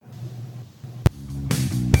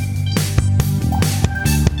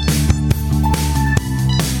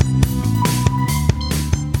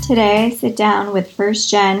Today, I sit down with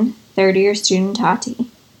first-gen, third-year student Tati.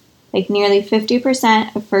 Like nearly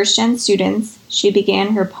 50% of first-gen students, she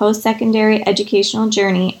began her post-secondary educational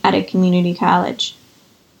journey at a community college.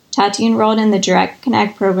 Tati enrolled in the Direct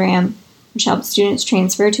Connect program, which helps students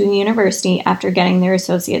transfer to a university after getting their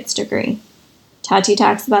associate's degree. Tati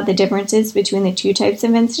talks about the differences between the two types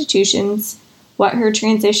of institutions, what her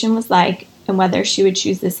transition was like, and whether she would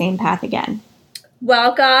choose the same path again.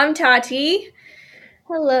 Welcome, Tati.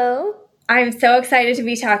 Hello. I'm so excited to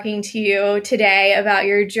be talking to you today about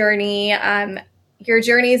your journey. Your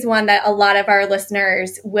journey is one that a lot of our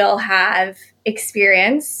listeners will have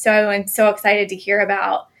experienced. So I'm so excited to hear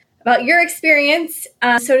about your experience.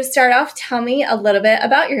 So to start off, tell me a little bit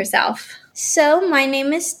about yourself. So my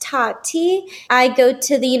name is Tati. I go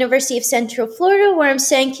to the University of Central Florida where I'm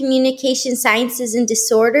studying communication sciences and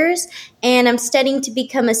disorders, and I'm studying to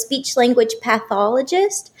become a speech-language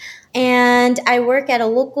pathologist. And I work at a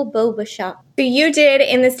local boba shop. So you did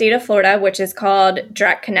in the state of Florida, which is called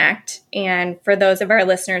Direct Connect. And for those of our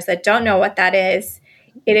listeners that don't know what that is,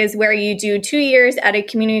 it is where you do 2 years at a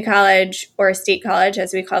community college or a state college,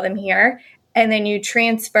 as we call them here, and then you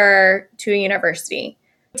transfer to a university.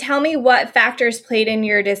 Tell me what factors played in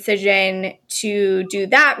your decision to do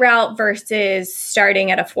that route versus starting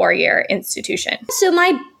at a 4-year institution. So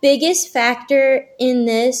my biggest factor in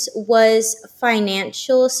this was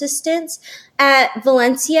financial assistance. At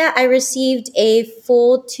Valencia, I received a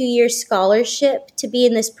full 2-year scholarship to be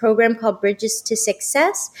in this program called Bridges to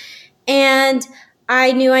Success. And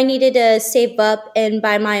I knew I needed to save up and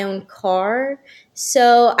buy my own car.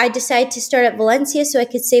 So I decided to start at Valencia so I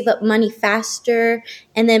could save up money faster.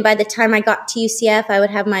 And then by the time I got to UCF, I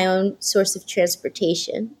would have my own source of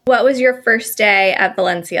transportation. What was your first day at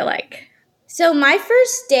Valencia like? So my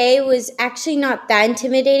first day was actually not that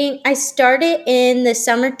intimidating. I started in the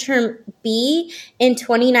summer term B in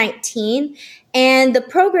 2019. And the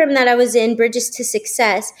program that I was in, Bridges to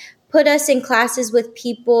Success, put us in classes with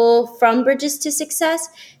people from Bridges to Success.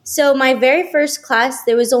 So my very first class,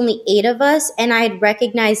 there was only 8 of us, and I had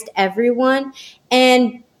recognized everyone.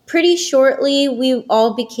 And pretty shortly, we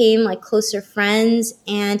all became like closer friends,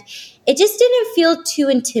 and it just didn't feel too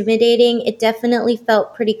intimidating. It definitely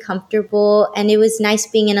felt pretty comfortable, and it was nice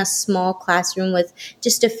being in a small classroom with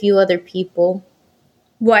just a few other people.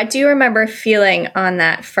 What do you remember feeling on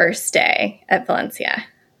that first day at Valencia?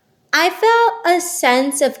 I felt a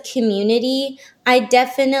sense of community. I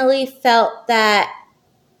definitely felt that,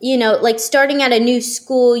 like starting at a new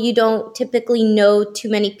school, you don't typically know too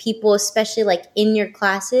many people, especially like in your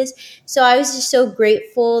classes. So I was just so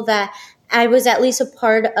grateful that I was at least a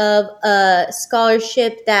part of a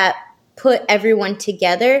scholarship that put everyone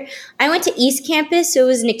together. I went to East Campus, so it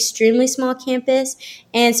was an extremely small campus.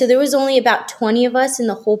 And so there was only about 20 of us in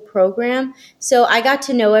the whole program. So I got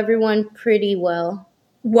to know everyone pretty well.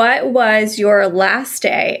 What was your last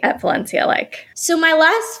day at Valencia like? So my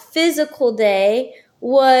last physical day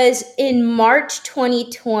was in March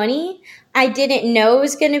 2020. I didn't know it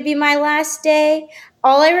was going to be my last day.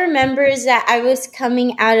 All I remember is that I was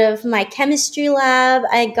coming out of my chemistry lab.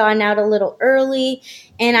 I had gone out a little early,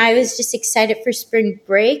 and I was just excited for spring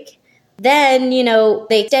break. Then,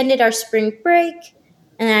 they extended our spring break,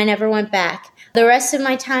 and I never went back. The rest of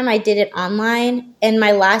my time, I did it online, and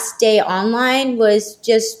my last day online was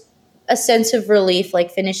just a sense of relief, like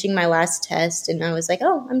finishing my last test, and I was like,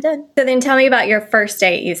 oh, I'm done. So then tell me about your first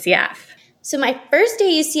day at UCF. So my first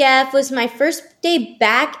day at UCF was my first day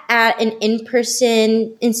back at an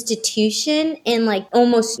in-person institution in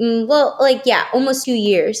almost 2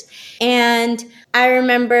 years. And I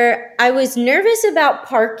remember I was nervous about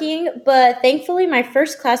parking, but thankfully my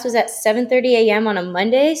first class was at 7:30 a.m. on a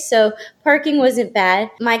Monday, so parking wasn't bad.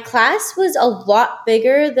 My class was a lot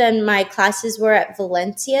bigger than my classes were at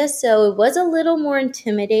Valencia, so it was a little more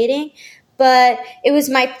intimidating. But it was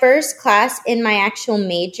my first class in my actual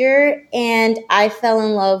major, and I fell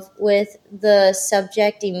in love with the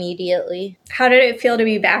subject immediately. How did it feel to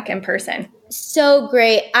be back in person? So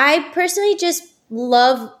great. I personally just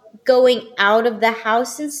love going out of the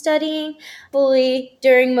house and studying fully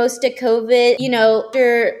during most of COVID,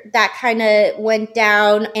 after that kind of went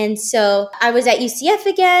down. And so I was at UCF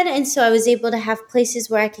again. And so I was able to have places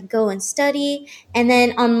where I could go and study. And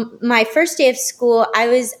then on my first day of school,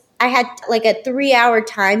 I had like a 3-hour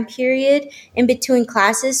time period in between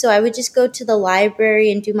classes. So I would just go to the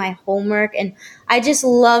library and do my homework. And I just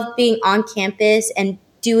loved being on campus and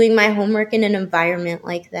doing my homework in an environment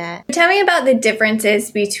like that. Tell me about the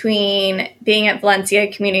differences between being at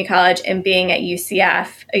Valencia Community College and being at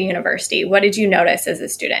UCF, a university. What did you notice as a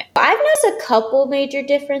student? I've noticed a couple major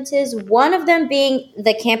differences. One of them being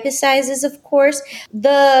the campus sizes, of course.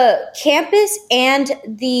 The campus and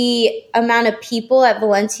the amount of people at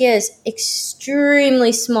Valencia is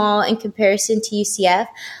extremely small in comparison to UCF.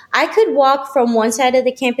 I could walk from one side of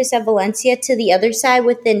the campus at Valencia to the other side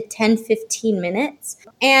within 10-15 minutes.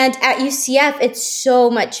 And at UCF, it's so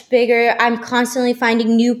much bigger. I'm constantly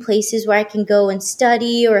finding new places where I can go and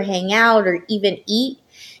study or hang out or even eat.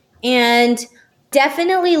 And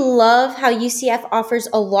definitely love how UCF offers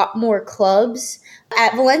a lot more clubs.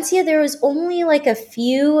 At Valencia, there was only like a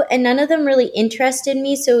few, and none of them really interested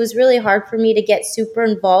me, so it was really hard for me to get super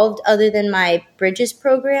involved other than my Bridges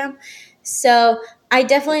program. So I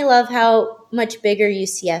definitely love how much bigger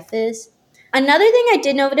UCF is. Another thing I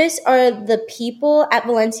did notice are the people at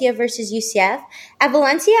Valencia versus UCF. At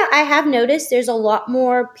Valencia, I have noticed there's a lot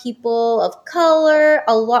more people of color,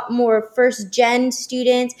 a lot more first-gen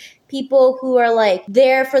students, people who are like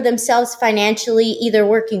there for themselves financially, either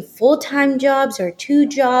working full-time jobs or 2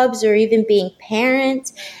 jobs or even being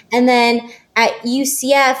parents. And then at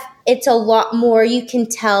UCF, it's a lot more, you can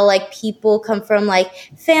tell like people come from like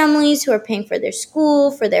families who are paying for their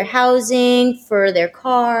school, for their housing, for their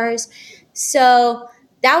cars. So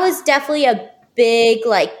that was definitely a big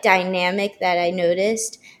like dynamic that I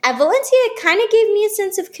noticed. At Valencia, it kind of gave me a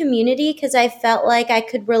sense of community because I felt like I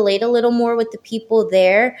could relate a little more with the people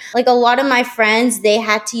there. Like a lot of my friends, they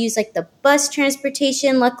had to use like the bus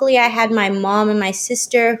transportation. Luckily, I had my mom and my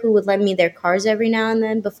sister who would lend me their cars every now and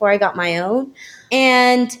then before I got my own.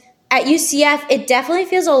 And at UCF, it definitely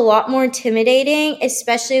feels a lot more intimidating,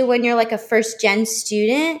 especially when you're like a first-gen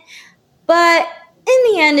student. But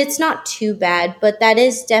in the end, it's not too bad, but that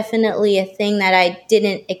is definitely a thing that I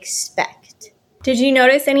didn't expect. Did you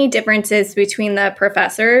notice any differences between the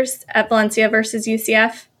professors at Valencia versus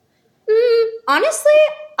UCF? Honestly,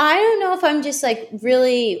 I don't know if I'm just like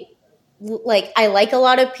really like I like a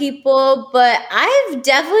lot of people, but I've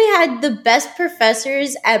definitely had the best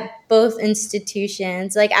professors at both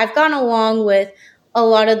institutions. Like I've gone along with a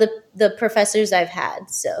lot of the professors I've had.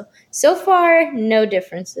 So far, no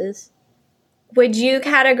differences. Would you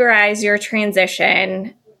categorize your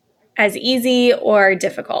transition as easy or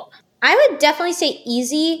difficult? I would definitely say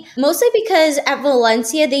easy, mostly because at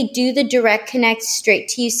Valencia, they do the direct connect straight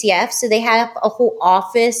to UCF. So they have a whole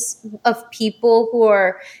office of people who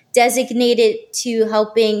are designated to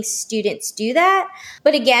helping students do that.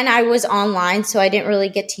 But again, I was online, so I didn't really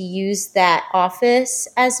get to use that office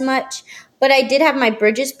as much. But I did have my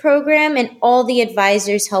Bridges program, and all the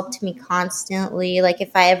advisors helped me constantly. Like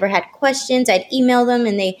if I ever had questions, I'd email them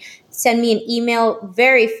and they send me an email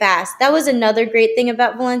very fast. That was another great thing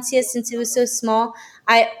about Valencia since it was so small.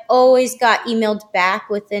 I always got emailed back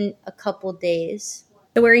within a couple days.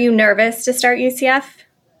 So were you nervous to start UCF?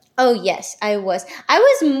 Oh, yes, I was. I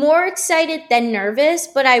was more excited than nervous,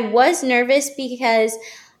 but I was nervous because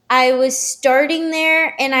I was starting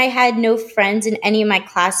there and I had no friends in any of my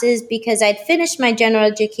classes because I'd finished my general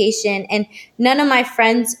education and none of my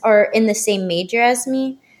friends are in the same major as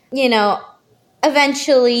me. You know,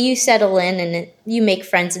 eventually you settle in and you make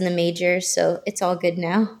friends in the major, so it's all good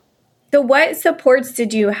now. So what supports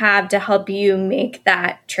did you have to help you make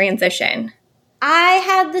that transition? I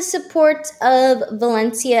had the support of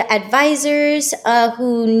Valencia advisors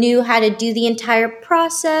who knew how to do the entire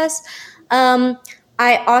process.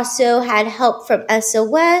 I also had help from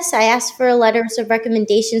SOS. I asked for letters of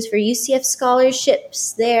recommendations for UCF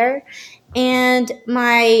scholarships there. And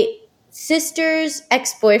my sister's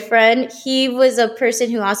ex-boyfriend, he was a person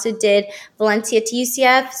who also did Valencia to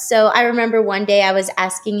UCF. So I remember one day I was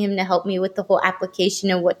asking him to help me with the whole application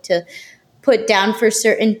and what to put down for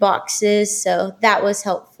certain boxes. So that was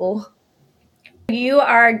helpful. You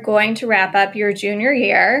are going to wrap up your junior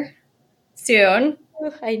year soon.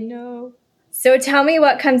 Oh, I know. So tell me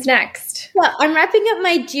what comes next. Well, I'm wrapping up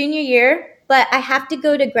my junior year, but I have to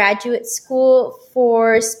go to graduate school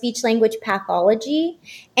for speech language pathology.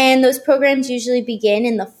 And those programs usually begin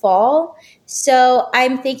in the fall. So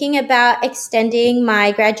I'm thinking about extending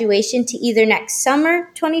my graduation to either next summer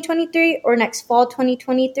 2023 or next fall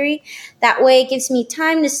 2023. That way it gives me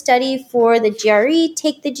time to study for the GRE,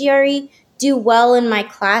 take the GRE, do well in my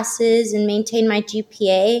classes and maintain my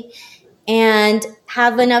GPA. And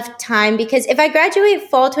have enough time because if I graduate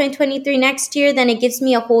fall 2023 next year, then it gives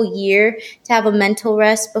me a whole year to have a mental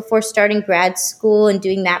rest before starting grad school and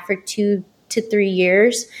doing that for 2 to 3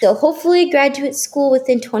 years. So hopefully graduate school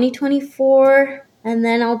within 2024, and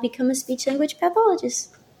then I'll become a speech language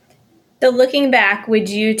pathologist. So looking back, would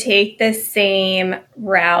you take the same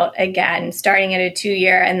route again, starting at a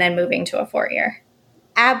 2-year and then moving to a 4-year?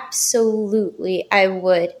 Absolutely, I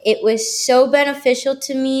would. It was so beneficial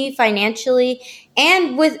to me financially,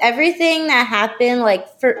 and with everything that happened, like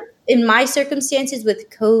in my circumstances with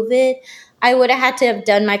COVID, I would have had to have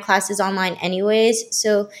done my classes online anyways.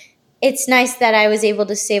 So it's nice that I was able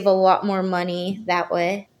to save a lot more money that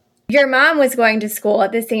way. Your mom was going to school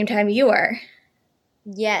at the same time you were.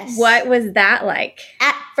 Yes. What was that like?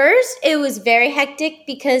 At first, it was very hectic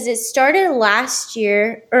because it started last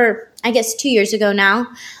year, or I guess 2 years ago now.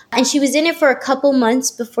 And she was in it for a couple months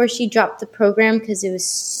before she dropped the program because it was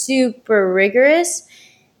super rigorous.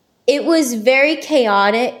 It was very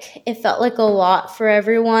chaotic. It felt like a lot for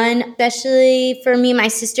everyone, especially for me and my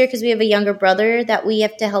sister, because we have a younger brother that we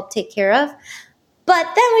have to help take care of. But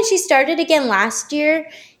then when she started again last year,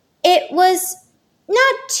 it was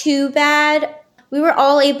not too bad. We were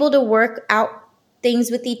all able to work out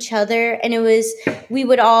things with each other, and it was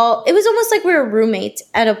almost like we were roommates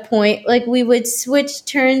at a point. Like we would switch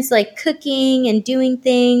turns, like cooking and doing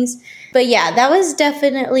things. But yeah, that was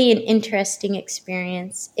definitely an interesting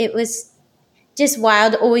experience. It was just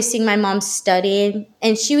wild always seeing my mom studying,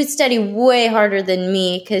 and she would study way harder than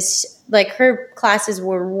me because like her classes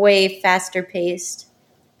were way faster paced.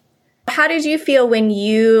 How did you feel when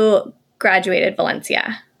you graduated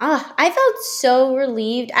Valencia? I felt so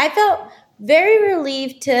relieved. I felt very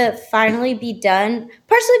relieved to finally be done,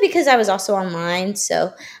 partially because I was also online.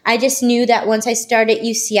 So I just knew that once I started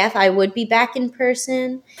UCF, I would be back in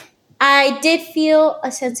person. I did feel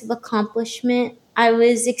a sense of accomplishment. I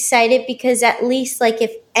was excited because at least like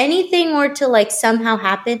if anything were to like somehow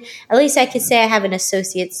happen, at least I could say I have an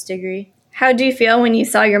associate's degree. How do you feel when you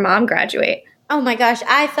saw your mom graduate? Oh my gosh,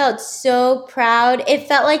 I felt so proud. It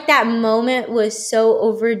felt like that moment was so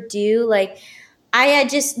overdue. Like I had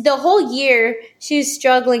just the whole year she was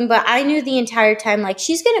struggling, but I knew the entire time like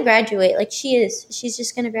she's going to graduate. Like she's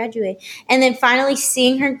just going to graduate. And then finally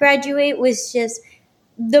seeing her graduate was just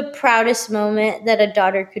the proudest moment that a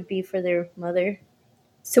daughter could be for their mother.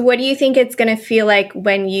 So what do you think it's going to feel like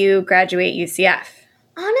when you graduate UCF?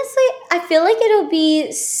 Honestly, I feel like it'll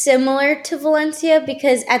be similar to Valencia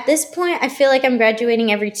because at this point, I feel like I'm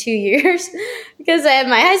graduating every 2 years because I have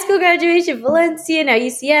my high school graduation, Valencia, now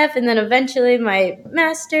UCF, and then eventually my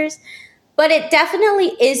master's. But it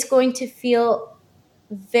definitely is going to feel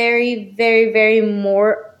very, very, very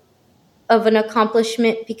more of an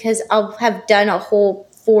accomplishment because I'll have done a whole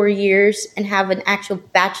 4 years and have an actual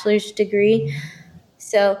bachelor's degree.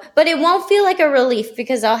 So, but it won't feel like a relief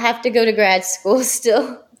because I'll have to go to grad school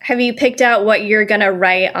still. Have you picked out what you're going to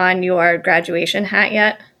write on your graduation hat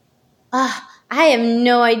yet? I have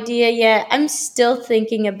no idea yet. I'm still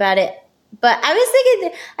thinking about it. But I was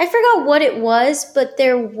thinking, I forgot what it was, but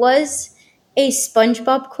there was a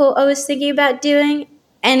SpongeBob quote I was thinking about doing.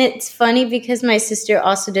 And it's funny because my sister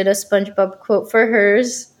also did a SpongeBob quote for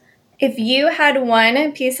hers. If you had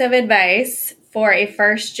one piece of advice for a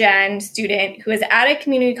first-gen student who is at a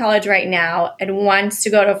community college right now and wants to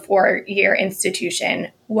go to a 4-year institution,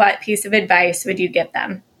 what piece of advice would you give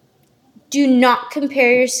them? Do not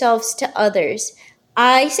compare yourselves to others.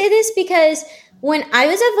 I say this because when I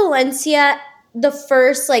was at Valencia, the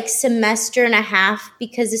first semester and a half,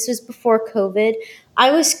 because this was before COVID,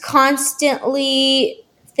 I was constantly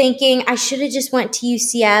thinking I should have just went to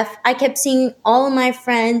UCF. I kept seeing all of my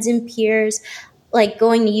friends and peers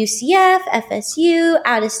going to UCF, FSU,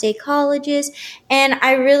 out-of-state colleges, and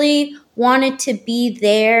I really wanted to be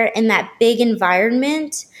there in that big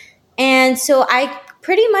environment. And so I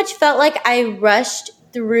pretty much felt like I rushed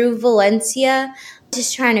through Valencia,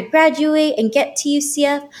 just trying to graduate and get to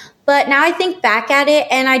UCF. But now I think back at it,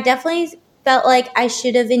 and I definitely felt like I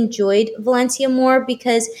should have enjoyed Valencia more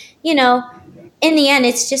because, in the end,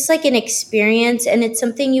 it's just like an experience and it's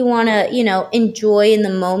something you want to, enjoy in the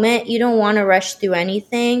moment. You don't want to rush through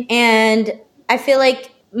anything. And I feel like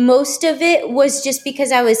most of it was just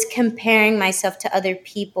because I was comparing myself to other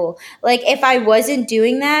people. Like if I wasn't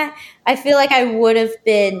doing that, I feel like I would have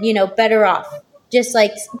been, better off. Just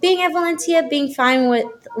like being at Valencia, being fine with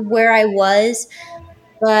where I was.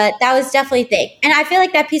 But that was definitely a thing. And I feel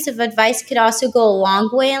like that piece of advice could also go a long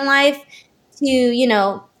way in life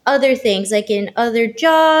to, other things like in other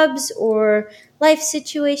jobs or life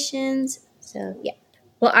situations. So, yeah.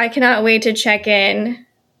 Well, I cannot wait to check in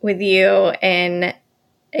with you in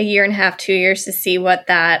a year and a half, 2 years to see what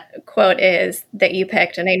that quote is that you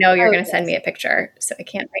picked. And I know you're going to send me a picture, so I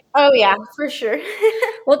can't wait. Oh, yeah, for sure.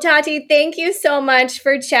 Well, Tati, thank you so much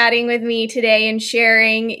for chatting with me today and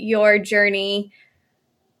sharing your journey.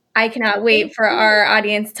 I cannot wait for our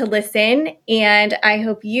audience to listen, and I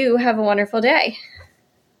hope you have a wonderful day.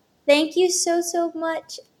 Thank you so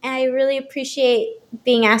much. I really appreciate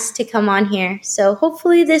being asked to come on here. So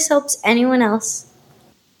hopefully this helps anyone else.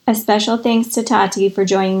 A special thanks to Tati for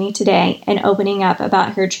joining me today and opening up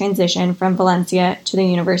about her transition from Valencia to the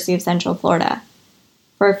University of Central Florida.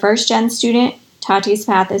 For a first-gen student, Tati's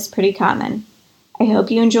path is pretty common. I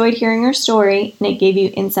hope you enjoyed hearing her story and it gave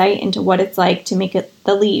you insight into what it's like to make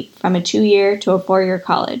the leap from a 2-year to a 4-year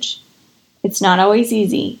college. It's not always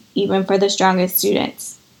easy, even for the strongest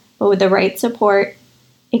students, but with the right support,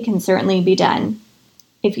 it can certainly be done.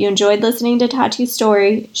 If you enjoyed listening to Tati's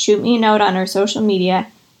story, shoot me a note on our social media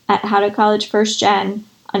at How to College First Gen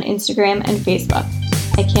on Instagram and Facebook.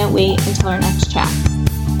 I can't wait until our next chat.